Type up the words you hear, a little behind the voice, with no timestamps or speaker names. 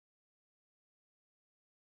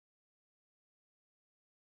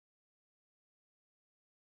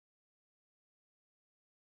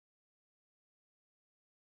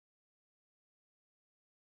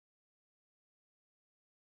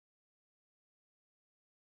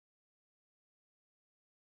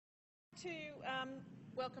to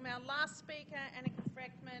welcome our last speaker, Anneka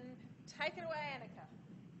Freckmann. Take it away, Anneka.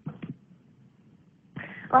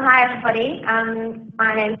 Well, hi everybody.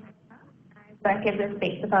 My name's Anneka. I work as a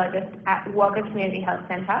speech pathologist at Wagga Community Health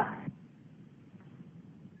Centre.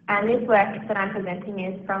 And this work that I'm presenting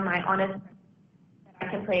is from my honours that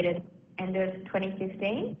I completed end of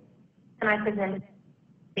 2015. And I presented at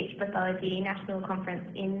the Speech Pathology National Conference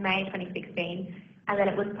in May 2016. And then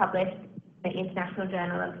it was published in the International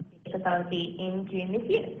Journal of Speech Pathology in June this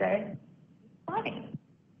year. So, exciting.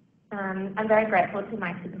 I'm very grateful to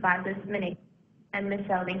my supervisors, Monique and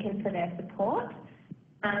Michelle Lincoln, for their support.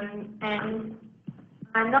 And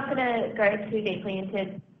I'm not going to go too deeply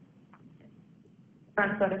into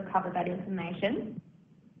sort of cover that information.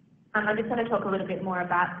 I'm just going to talk a little bit more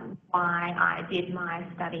about why I did my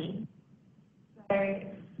study. So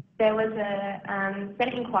there was a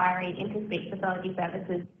Senate inquiry into speech pathology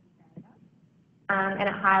services, and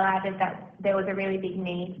it highlighted that there was a really big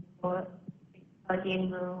need for speech pathology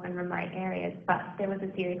in rural and remote areas, but there was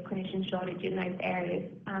a serious clinician shortage in those areas,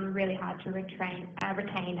 really hard to retain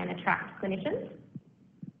and attract clinicians.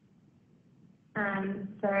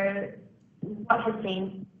 So what has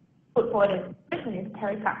been put forward as a solution is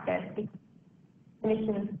telepractice, because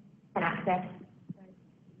clinicians can access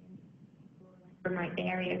remote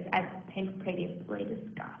areas as previously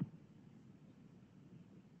discussed.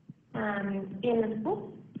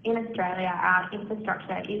 In Australia, our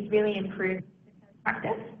infrastructure is really improved for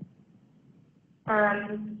telepractice,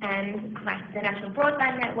 and like the National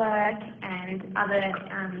Broadband Network and other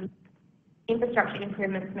infrastructure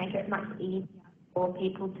improvements make it much easier for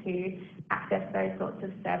people to access those sorts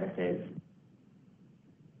of services.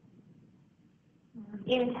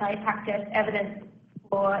 In telepractice, evidence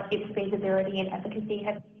for its feasibility and efficacy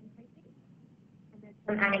has been increasing. There's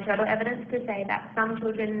some anecdotal evidence to say that some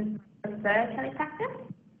children prefer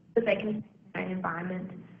telepractice because they can stay in their own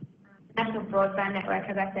environment. The National Broadband Network,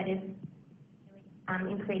 as I said, is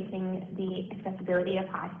increasing the accessibility of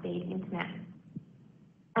high-speed internet.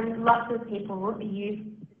 And lots of people use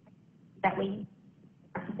that we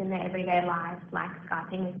practice in their everyday lives, like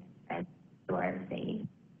Skyping with friends or overseas.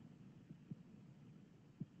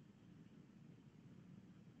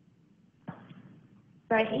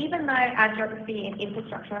 So even though our geography and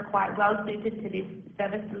infrastructure are quite well suited to this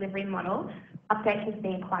service delivery model, uptake has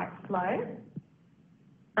been quite slow.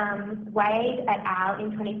 Wade et al.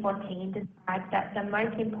 In 2014 described that the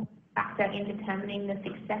most important factor in determining the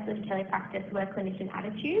success of telepractice were clinician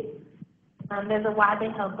attitudes. There's a widely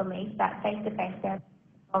held belief that face-to-face therapy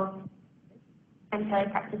and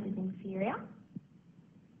telepractice is inferior.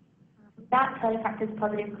 Without telepractice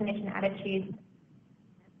positive clinician attitudes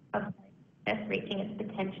of reaching its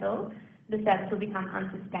potential, the service will become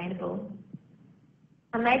unsustainable.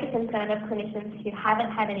 A major concern of clinicians who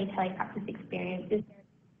haven't had any telepractice experience is to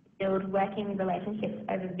build working relationships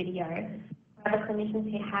over video. However,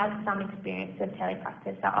 clinicians who have some experience of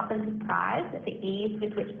telepractice are often surprised at the ease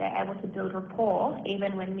with which they're able to build rapport,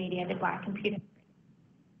 even when mediated by a computer.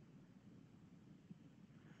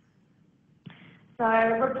 So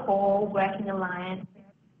rapport, working alliance,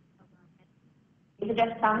 these are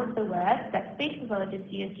just some of the words that speech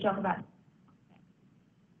pathologists use to talk about.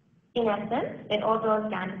 In essence, it all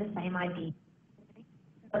boils down to the same idea.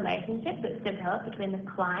 The relationship that's developed between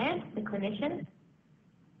the client, the clinician.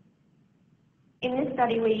 In this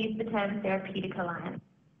study, we use the term Therapeutic Alliance.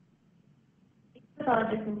 Speech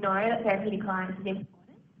pathologists know that Therapeutic Alliance is important.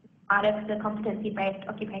 It's part of the competency-based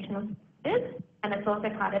occupational standards, and it's also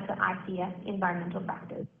part of the ICF environmental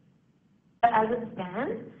factors. But as it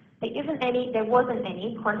stands, there wasn't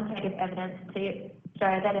any quantitative evidence to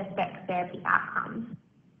show that it affects therapy outcomes.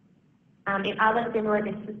 In other similar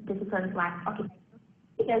disciplines like occupational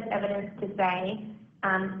therapy, there's evidence to say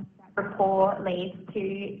that rapport leads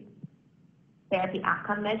to therapy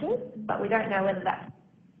outcome measures, but we don't know whether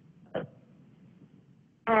that's.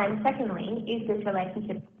 And secondly, is this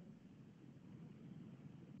relationship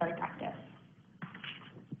telepractice?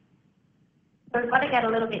 So we've got to get a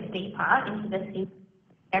little bit deeper into this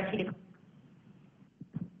therapeutic.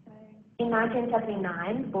 In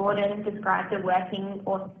 1979, Borden described the working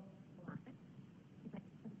of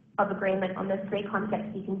agreement on the three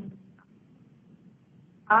concepts you can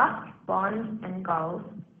ask, bond, and goals.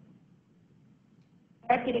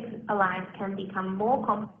 Therapeutic alliance can become more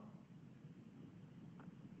complex,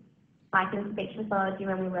 like in speech pathology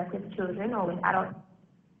when we work with children or with adults,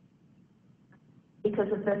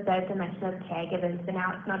 because of the third dimension of caregivers. So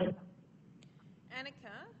now it's not a...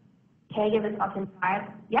 Anneka? Caregivers often try...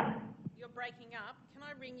 Yep. You're breaking up. Can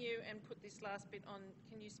I ring you and put this last bit on?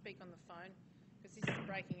 Can you speak on the phone? Because this is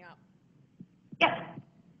breaking up. Yep.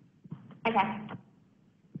 Okay.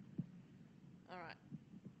 All right.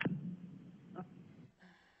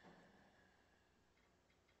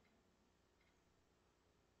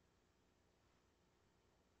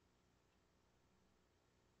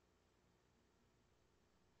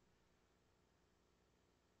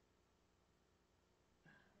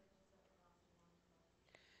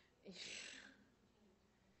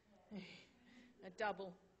 A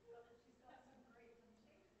double.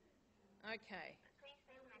 Okay.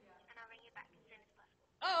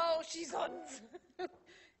 Oh, she's on.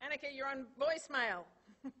 Anneka, you're on voicemail.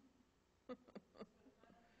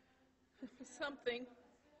 Something.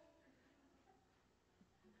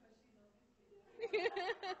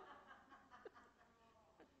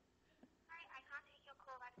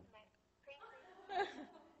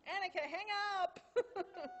 Anneka, hang up.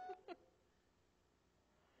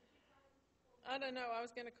 I don't know. I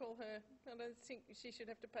was going to call her. I don't think she should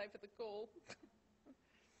have to pay for the call.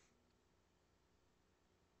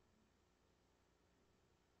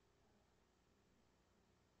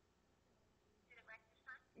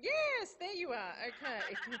 Yes, there you are.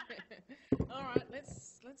 Okay. All right,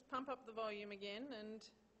 let's pump up the volume again and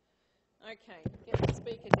okay, get the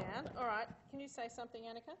speaker down. All right, can you say something,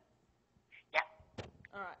 Anneka? Yeah.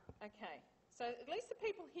 All right. Okay. So at least the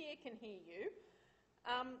people here can hear you.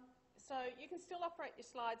 So you can still operate your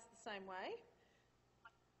slides the same way.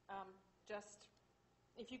 Just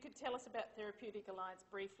if you could tell us about Therapeutic Alliance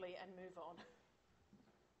briefly and move on.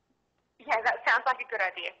 Yeah, that sounds like a good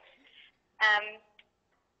idea.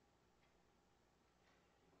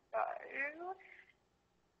 So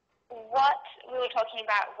what we were talking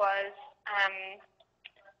about was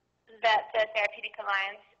that the Therapeutic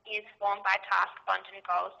Alliance is formed by task, bond and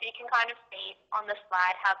goals. So you can kind of see on the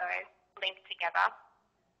slide how those link together.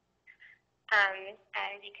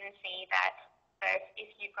 And you can see that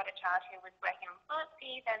if you've got a child who was working on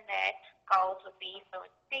fluency, then their goals would be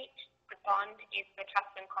fluent speech. The bond is the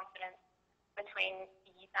trust and confidence between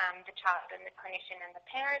the child and the clinician and the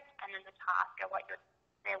parents, and then the task are what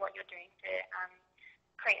you're doing to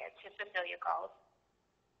fulfill your goals.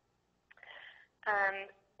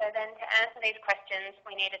 So then to answer these questions,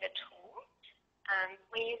 we needed a tool.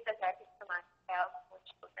 We used the Therapeutic Alliance scale for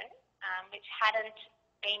children, which hadn't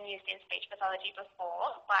been used in speech pathology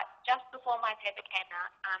before, but just before my paper came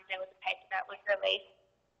out, there was a paper that was released.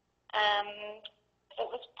 It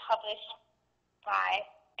was published by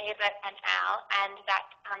Ava and Al, and that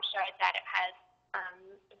showed that it has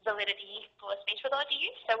validity for speech pathology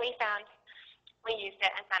use. So we used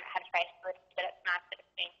it and found it had face validity, but it's nice that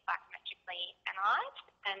it's been psychometrically analysed,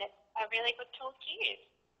 and it's a really good tool to use.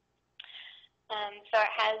 So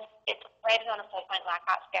it's rated on a 4-point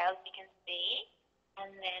Likert scale, as you can see, and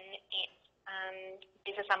then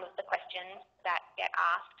these are some of the questions that get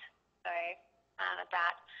asked. So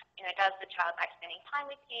about, does the child like spending time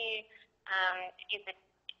with you? Is the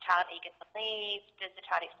child eager to leave? Does the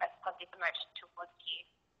child express positive emotion towards you?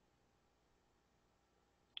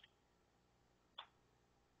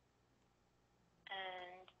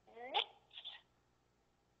 And next,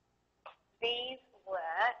 these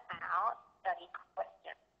were our study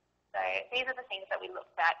questions. So these are the things that we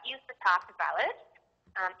looked at. Is the task valid?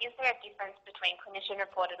 Is there a difference between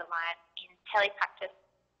clinician-reported alliance in telepractice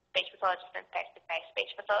speech pathologists and face-to-face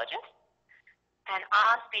speech pathologists? And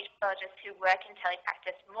are speech pathologists who work in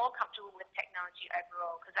telepractice more comfortable with technology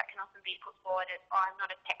overall? Because that can often be put forward as, oh, I'm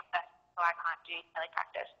not a tech person, so I can't do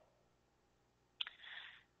telepractice.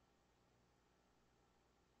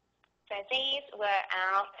 So these were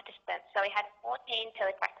our participants. So we had 14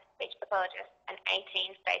 telepractice speech pathologists and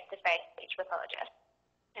 18 face-to-face speech pathologists.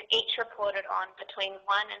 And each reported on between 1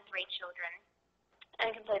 and 3 children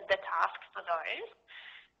and completed the task for those.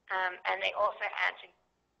 And they also answered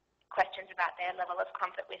questions about their level of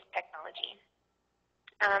comfort with technology.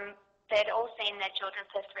 They'd all seen their children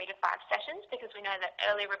for 3 to 5 sessions, because we know that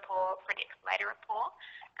early rapport predicts later rapport,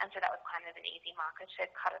 and so that was kind of an easy marker to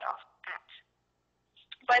cut it off at.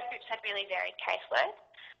 Both groups had really varied caseload.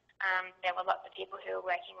 There were lots of people who were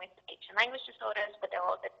working with speech and language disorders, but there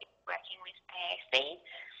were also people working with AAC.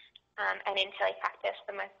 And in telepractice,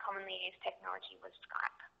 the most commonly used technology was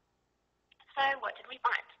Skype. So what did we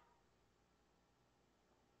find?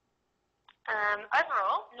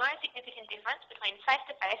 Overall, no significant difference between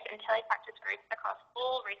face-to-face and telepractice groups across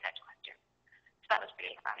all research questions. So that was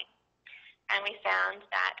pretty exciting. And we found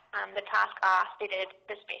that the task R fitted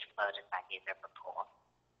the speech pathologist ideas of rapport.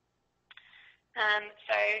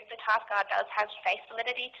 So the task R does have face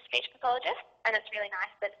validity to speech pathologists, and it's really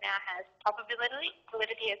nice that it now has proper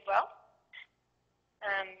validity as well.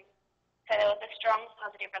 So there was a strong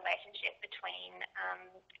positive relationship between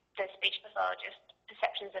the speech pathologist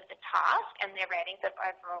perceptions of the task and their ratings of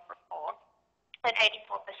overall rapport, and 84%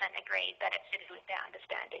 agreed that it fitted with their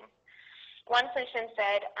understanding. One clinician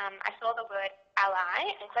said, I saw the word ally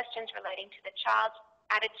and questions relating to the child's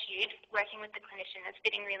attitude working with the clinician as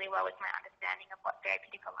fitting really well with my understanding of what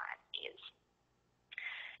therapeutic alliance is.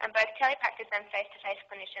 And both telepractice and face-to-face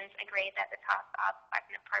clinicians agreed that the tasks are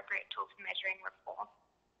an appropriate tool for measuring rapport.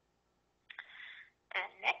 And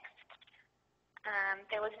next,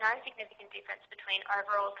 there was no significant difference between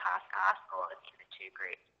overall task R scores in the two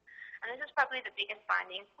groups. And this is probably the biggest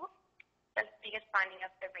finding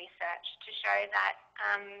of the research, to show that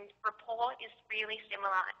rapport is really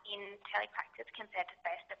similar in telepractice compared to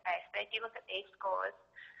face-to-face. So if you look at these scores,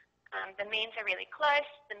 the means are really close,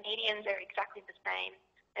 the medians are exactly the same.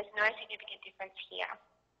 There's no significant difference here.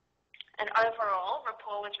 And overall,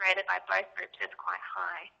 rapport was rated by both groups as quite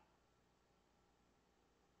high.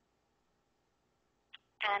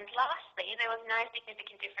 And lastly, there was no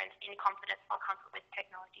significant difference in confidence or comfort with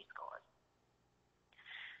technology scores.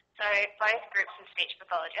 So both groups of speech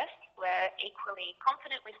pathologists were equally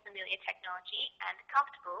confident with familiar technology and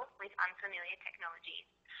comfortable with unfamiliar technologies.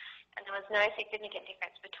 And there was no significant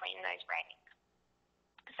difference between those ratings.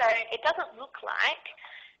 So it doesn't look like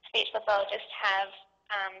speech pathologists have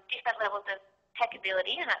different levels of tech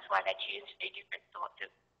ability, and that's why they choose to do different sorts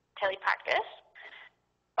of telepractice.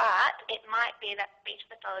 But it might be that speech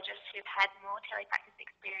pathologists who've had more telepractice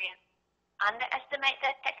experience underestimate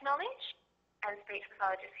their tech knowledge, and speech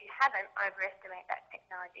pathologists who haven't overestimate that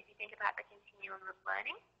technology. If you think about the continuum of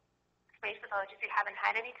learning, speech pathologists who haven't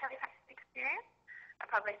had any telepractice experience are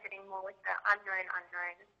probably sitting more with the unknown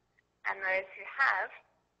unknowns, and those who have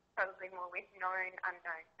probably more with known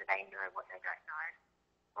unknowns, so they know what they don't know,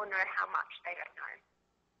 or know how much they don't know.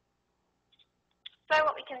 So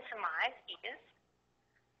what we can surmise is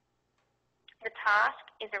the task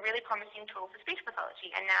is a really promising tool for speech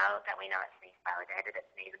pathology, and now that we know it's being validated,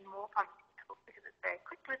 it's an even more promising tool because it's very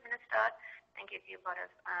quick to administer and gives you a lot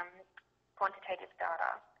of quantitative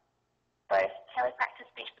data. Both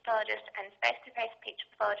telepractice speech pathologists and face-to-face speech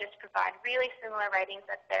pathologists provide really similar ratings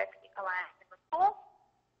of therapeutic alliance and rapport,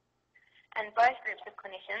 and both groups of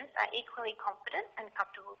clinicians are equally confident and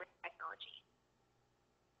comfortable with technology.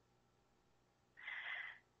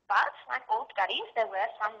 But, like all studies, there were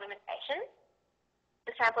some limitations.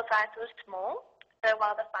 The sample size was small, so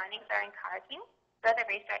while the findings are encouraging, further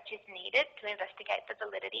research is needed to investigate the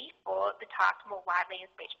validity for the task more widely in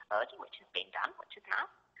speech pathology, which has been done, which is nice,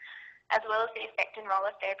 as well as the effect and role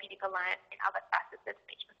of therapeutic alliance in other facets of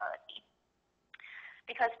speech pathology.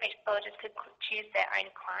 Because speech pathologists could choose their own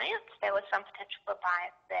clients, there was some potential for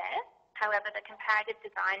bias there. However, the comparative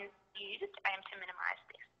design used aimed to minimise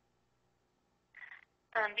this.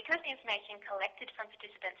 Because the information collected from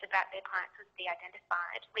participants about their clients was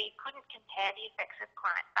de-identified, we couldn't compare the effects of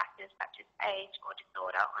client factors such as age or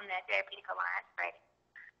disorder on their therapeutic alliance rating,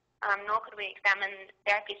 nor could we examine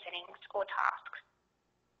therapy settings or tasks.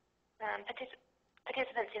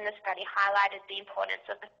 Participants in the study highlighted the importance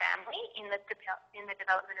of the family in the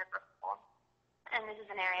development of rapport, and this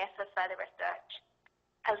is an area for further research,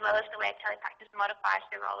 as well as the way telepractice modifies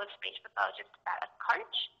the role of speech pathologist as a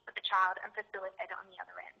coach for the child and facilitator on the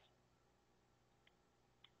other end.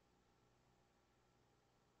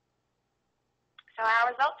 So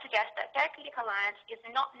our results suggest that therapeutic alliance is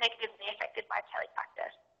not negatively affected by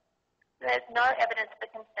telepractice. There's no evidence for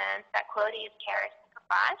concerns that quality of care is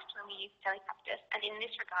sacrificed when we use telepractice, and in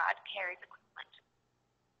this regard, care is equivalent.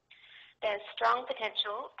 There's strong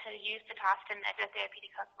potential to use the task to measure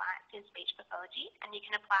therapeutic alliance in speech pathology, and you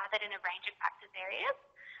can apply that in a range of practice areas,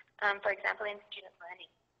 for example, in student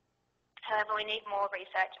learning. However, we need more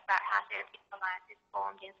research about how therapeutic alliance is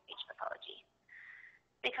formed in speech pathology.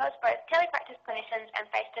 Because both telepractice clinicians and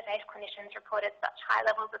face-to-face clinicians reported such high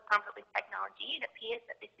levels of comfort with technology, it appears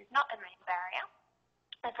that this is not a main barrier.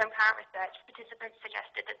 And from current research, participants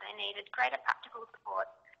suggested that they needed greater practical support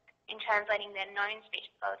in translating their known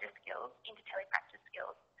speech pathologist skills into telepractice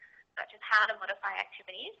skills, such as how to modify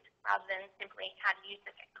activities rather than simply how to use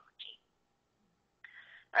the technology.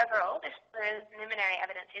 Overall, this preliminary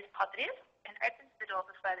evidence is positive and opens the door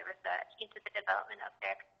for further research into the development of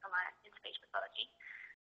therapeutic alliance in speech pathology,